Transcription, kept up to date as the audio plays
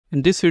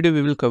In this video,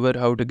 we will cover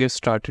how to get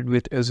started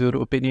with Azure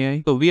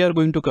OpenAI. So we are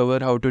going to cover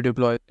how to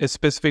deploy a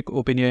specific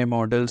OpenAI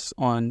models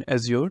on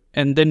Azure,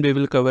 and then we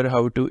will cover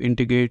how to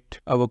integrate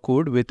our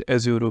code with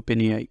Azure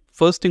OpenAI.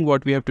 First thing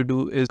what we have to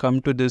do is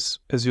come to this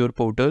Azure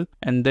portal,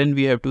 and then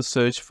we have to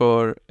search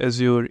for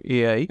Azure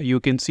AI. You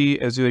can see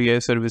Azure AI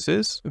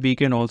services. We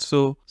can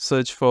also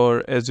search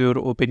for Azure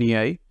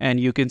OpenAI, and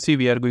you can see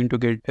we are going to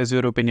get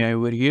Azure OpenAI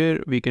over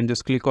here. We can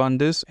just click on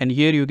this, and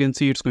here you can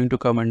see it's going to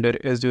come under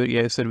Azure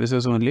AI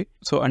services only.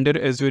 So under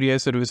Azure AI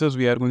services,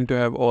 we are going to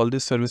have all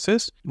these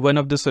services. One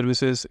of the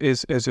services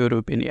is Azure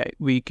OpenAI.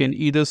 We can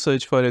either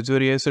search for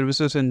Azure AI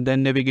services and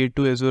then navigate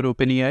to Azure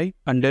OpenAI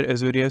under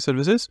Azure AI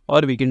services,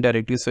 or we can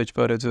directly search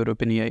for Azure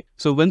OpenAI.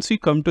 So once we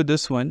come to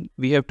this one,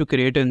 we have to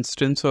create an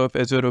instance of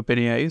Azure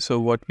OpenAI.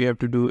 So what we have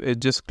to do is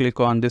just click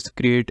on this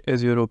create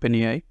Azure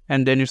OpenAI,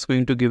 and then it's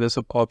going to give us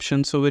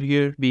options over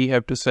here. We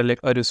have to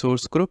select a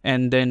resource group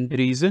and then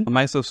reason.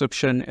 My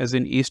subscription is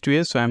in East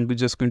US, so I'm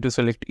just going to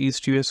select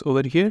East US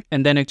over here,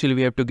 and then actually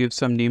we have to give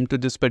some name to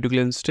this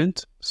particular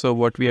instance. So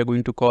what we are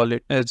going to call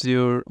it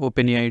Azure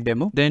OpenAI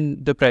demo. Then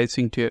the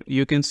pricing tier.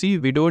 You can see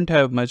we don't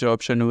have much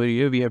option over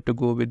here. We have to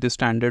go with the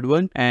standard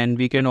one, and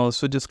we can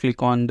also just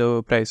click on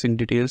the pricing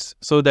details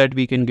so that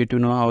we can get to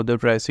know how the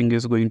pricing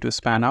is going to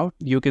span out.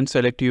 You can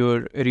select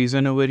your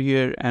reason over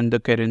here and the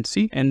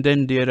currency, and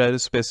then there are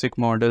specific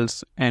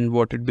models and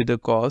what would be the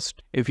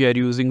cost. If you are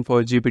using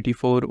for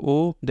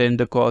GPT-4o, then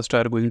the cost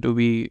are going to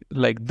be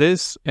like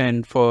this,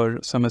 and for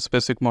some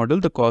specific model,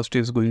 the cost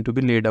is going to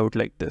be laid out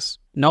like this.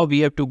 Now we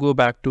have to go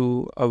back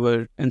to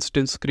our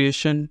instance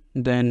creation.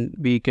 Then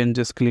we can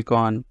just click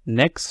on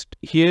next.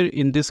 Here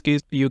in this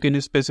case, you can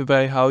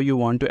specify how you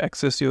want to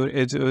access your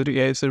Azure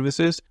AI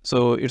services.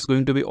 So it's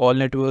going to be all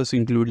networks,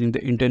 including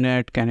the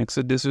internet, can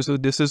access this. So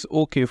this is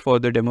okay for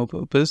the demo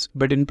purpose,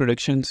 but in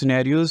production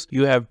scenarios,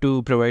 you have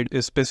to provide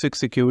a specific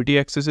security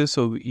accesses.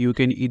 So you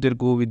can either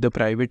go with the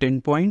private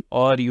endpoint,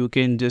 or you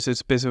can just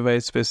specify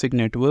specific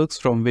networks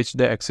from which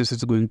the access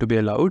is going to be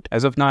allowed.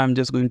 As of now, I'm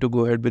just going to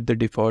go ahead with the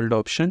default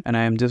option, and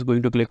I am just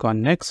going to click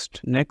on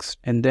next,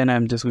 and then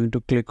I'm just going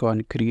to click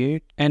on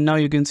create. And now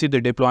you can see the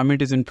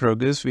deployment is in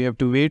progress. We have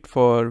to wait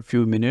for a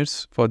few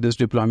minutes for this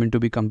deployment to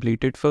be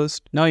completed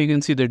first. Now you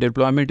can see the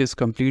deployment is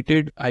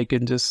completed. I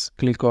can just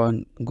click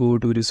on go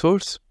to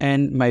resource,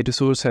 and my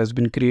resource has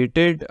been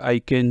created. I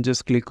can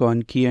just click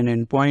on key and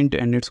endpoint,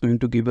 and it's going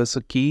to give us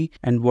a key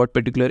and what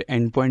particular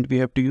endpoint we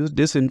have to use.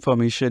 This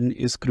information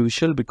is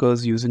crucial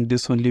because using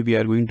this only we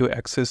are going to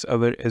access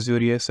our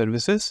Azure AI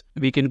services.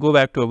 We can go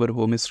back to our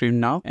home screen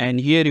now,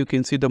 and here you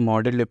can see the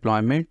model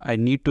deployment. I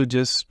need to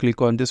just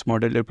click on this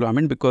model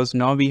deployment because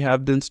now we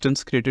have the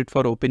instance created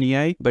for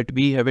OpenAI, but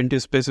we haven't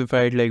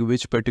specified like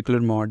which particular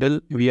model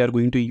we are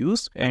going to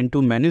use. And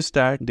to manage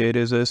that, there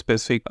is a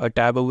specific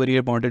tab over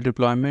here, model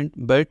deployment.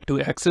 But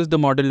to access the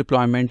model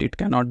deployment, it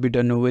cannot be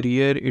done over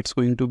here. It's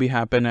going to be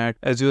happen at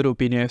Azure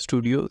OpenAI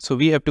Studio. So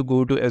we have to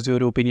go to Azure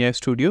OpenAI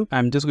Studio.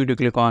 I'm just going to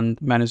click on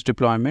manage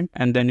deployment,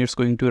 and then it's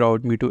going to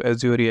route me to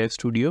Azure AI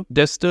Studio.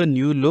 That's the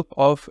new look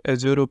of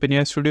Azure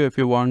OpenAI Studio. If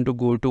you want to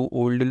go to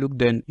old look,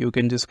 then you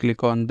can just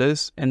click on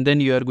this, and then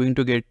you are going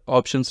to get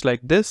options like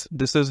this.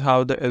 This is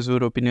how the Azure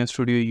OpenAI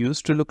Studio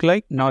used to look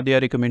like. Now they are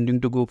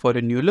recommending to go for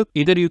a new look.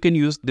 Either you can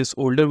use this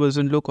older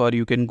version look, or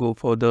you can go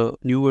for the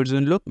new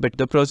version look, but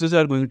the process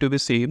are going to be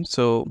same.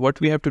 So what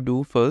we have to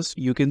do first,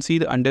 you can see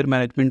the under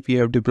management we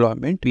have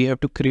deployment. We have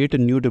to create a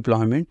new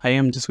deployment. I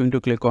am just going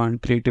to click on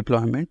create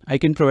deployment. I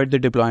can provide the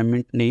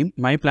deployment name.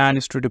 My plan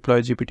is to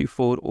deploy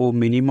GPT-4o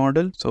mini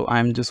model, so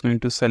I'm just going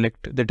to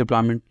select the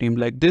deployment name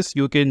like this.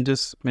 You can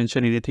just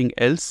mention anything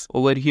else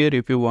over here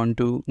if you want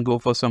to go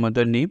for some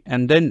other name,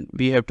 and then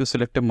we have to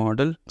select a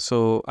model.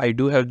 So I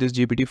do have this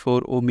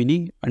GPT-4o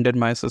mini under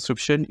my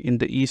subscription in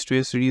the East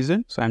US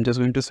region, so I'm just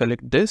going to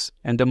select this,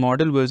 and the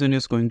model version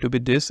is going to be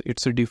this.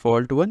 It's a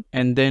default one,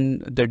 and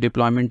then the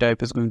deployment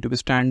type is going to be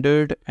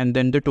standard, and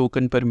then the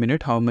token per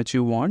minute, how much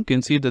you want. You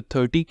can see the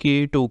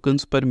 30k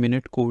tokens per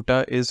minute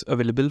quota is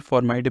available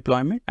for my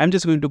deployment. I'm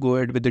just going to go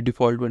ahead with the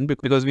default one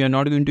because we are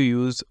not going to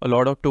use a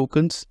lot of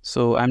tokens,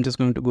 so I'm just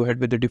going to go ahead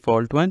with the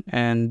default one,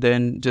 and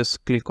then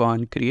just click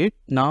on create.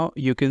 Now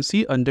you can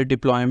see under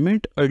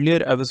deployment,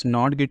 earlier I was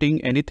not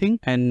getting anything,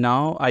 and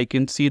now I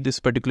can see this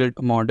particular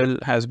model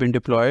has been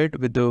deployed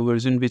with the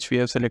version which we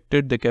have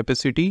selected, the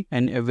capacity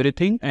and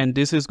everything, and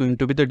this is going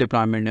to be the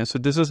deployment. So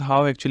this is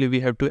how actually we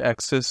have to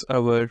access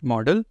our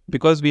model,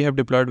 because we have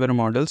deployed our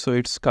model, so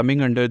it's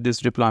coming under this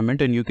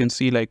deployment, and you can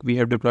see like we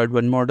have deployed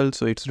one model,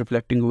 so it's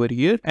reflecting over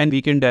here, and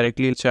we can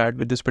directly chat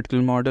with this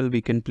particular model.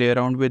 We can play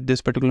around with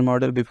this particular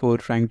model before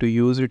trying to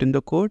use it in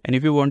the code. And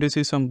if you want to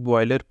see some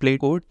boilerplate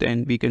code,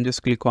 then we can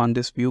just click on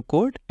this view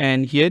code,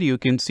 and here you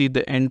can see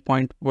the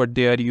endpoint what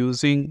they are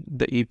using,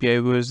 the API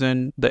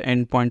version, the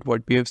endpoint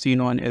what we have seen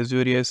on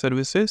Azure AI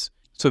services.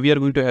 So we are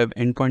going to have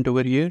endpoint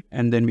over here,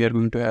 and then we are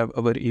going to have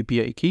our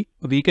API key.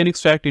 We can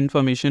extract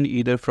information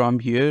either from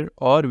here,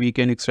 or we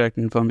can extract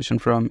information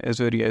from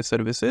Azure AI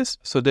services.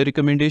 So the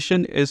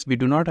recommendation is we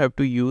do not have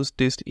to use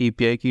this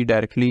API key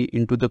directly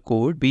into the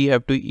code. We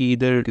have to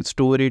either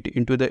store it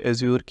into the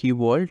Azure Key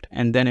Vault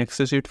and then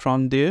access it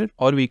from there,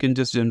 or we can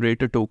just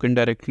generate a token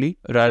directly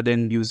rather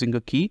than using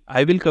a key.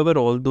 I will cover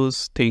all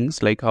those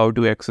things like how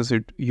to access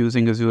it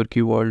using Azure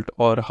Key Vault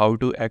or how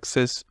to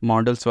access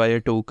models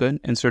via token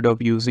instead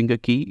of using a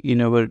key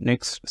in our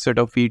next set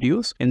of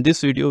videos. In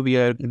this video, we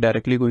are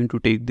directly going to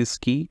take this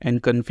key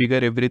and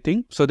configure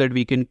everything so that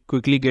we can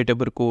quickly get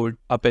our code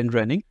up and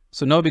running.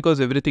 So now, because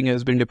everything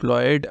has been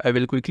deployed, I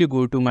will quickly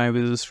go to my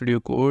Visual Studio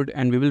Code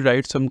and we will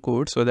write some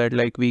code so that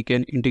like we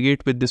can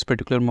integrate with this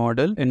particular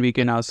model and we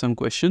can ask some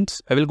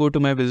questions. I will go to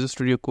my Visual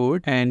Studio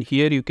Code, and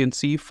here you can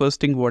see first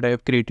thing what I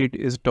have created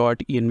is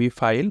 .env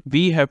file.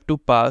 We have to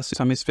pass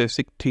some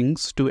specific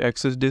things to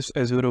access this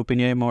Azure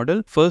OpenAI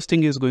model. First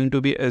thing is going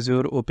to be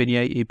Azure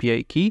OpenAI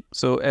API key.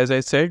 So as I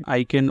said,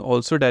 I can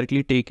also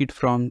directly take it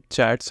from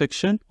chat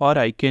section, or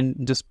I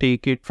can just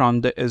take it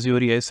from the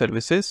Azure AI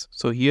services.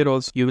 So here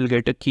also you will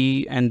get a key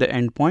and the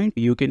endpoint.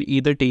 You can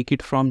either take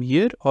it from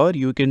here or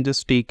you can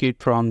just take it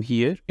from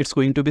here. It's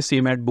going to be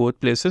same at both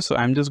places. So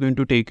I'm just going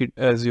to take it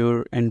as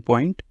your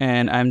endpoint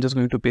and I'm just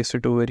going to paste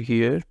it over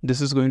here.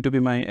 This is going to be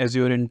my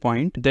Azure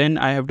endpoint. Then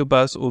I have to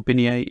pass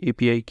OpenAI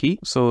API key.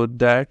 So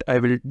that I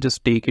will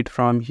just take it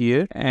from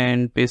here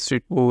and paste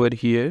it over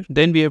here.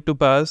 Then we have to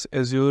pass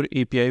Azure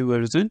API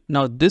version.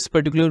 Now this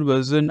particular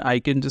version, I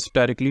can just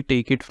directly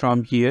take it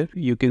from here.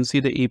 You can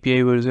see the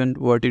API version,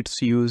 what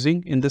it's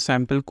using in the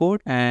sample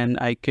code, and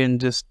I can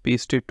just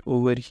paste it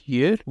over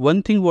here.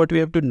 One thing what we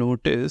have to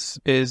notice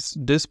is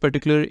this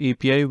particular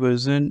API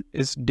version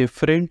is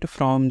different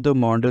from the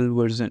model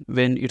version.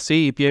 When it's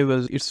a API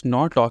version, it's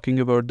not talking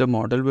about the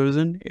model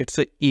version. It's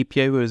a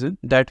API version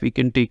that we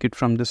can take it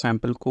from the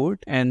sample code.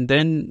 And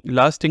then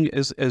last thing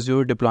is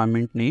Azure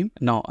deployment name.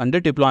 Now under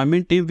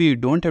deployment name, we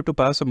don't have to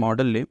pass a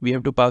model name. We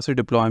have to pass a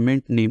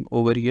deployment name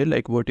over here,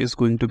 like what is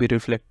going to be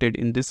reflected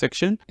in this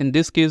section. In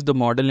this case, the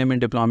model name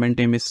and deployment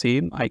name is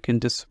same. I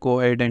can just go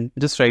ahead and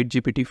just write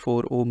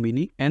GPT-4o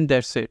mini, and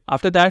that's it.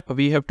 After that,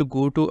 we have to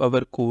go to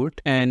our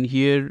code, and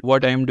here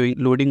what I am doing,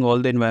 loading all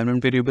the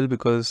environment variable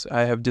because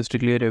I have just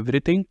declared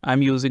everything.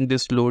 I'm using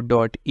this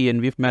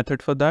load.env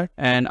method for that.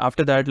 And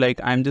after that, like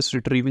I'm just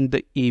retrieving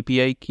the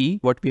API key,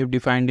 what we have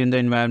defined in the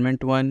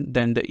environment one,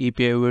 then the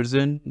API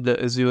version,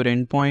 the Azure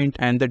endpoint,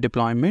 and the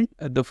deployment.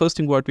 The first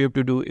thing what we have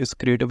to do is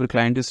create our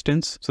client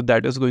instance. So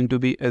that is going to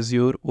be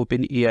Azure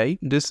OpenAI.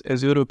 This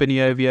Azure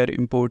OpenAI, we are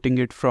importing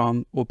it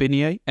from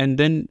OpenAI, and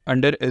then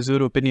under Azure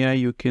OpenAI,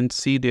 you can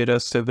see there are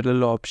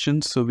several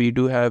options. So we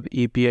do have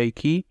API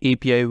key,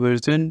 API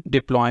version,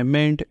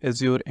 deployment,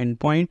 Azure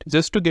endpoint.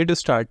 Just to get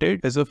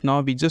started, as of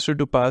now, we just have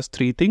to pass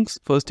three things.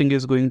 First thing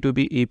is going to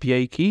be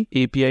API key,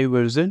 API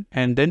version,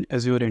 and then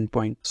Azure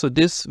endpoint. So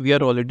this, we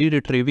are already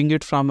retrieving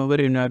it from our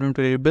environment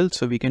variable,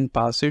 so we can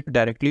pass it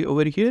directly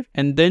over here.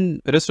 And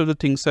then rest of the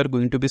things are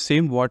going to be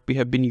same what we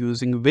have been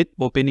using with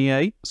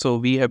OpenAI. So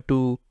we have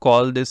to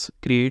call this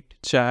create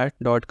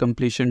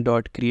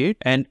chat.completion.create.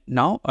 And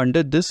now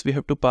under this, we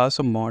have to pass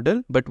a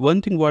model. But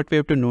one thing what we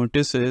have to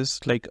notice is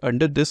like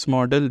under this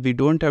model, we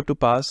don't have to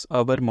pass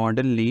our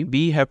model name.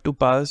 We have to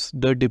pass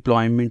the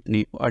deployment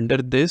name. Under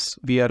this,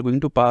 we are going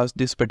to pass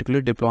this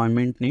particular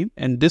deployment name,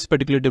 and this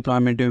particular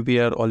deployment name, we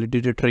are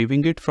already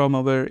retrieving it from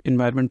our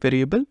environment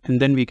variable, and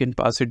then we can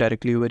pass it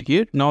directly over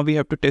here. Now we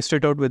have to test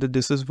it out whether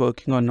this is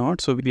working or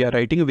not. So we are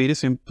writing a very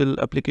simple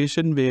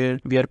application where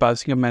we are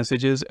passing a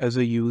messages as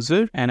a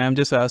user, and I'm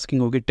just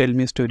asking, okay, tell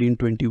me a story in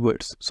 20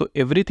 words. So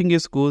everything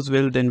is goes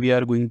well, then we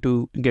are going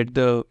to get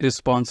the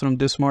response from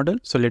this model.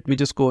 So let me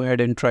just go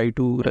ahead and try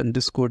to run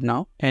this code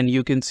now. And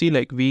you can see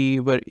like we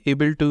were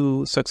able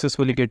to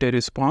successfully get a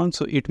response.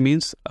 So it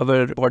means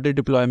our order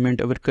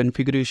deployment, our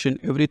configuration,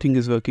 everything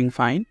is working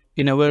fine.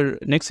 In our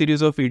next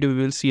series of video,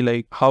 we will see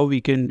like how we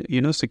can,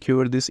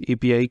 secure this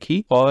API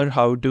key or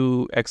how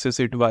to access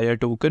it via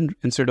token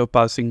instead of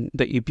passing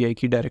the API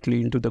key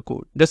directly into the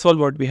code. That's all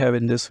what we have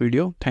in this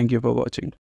video. Thank you for watching.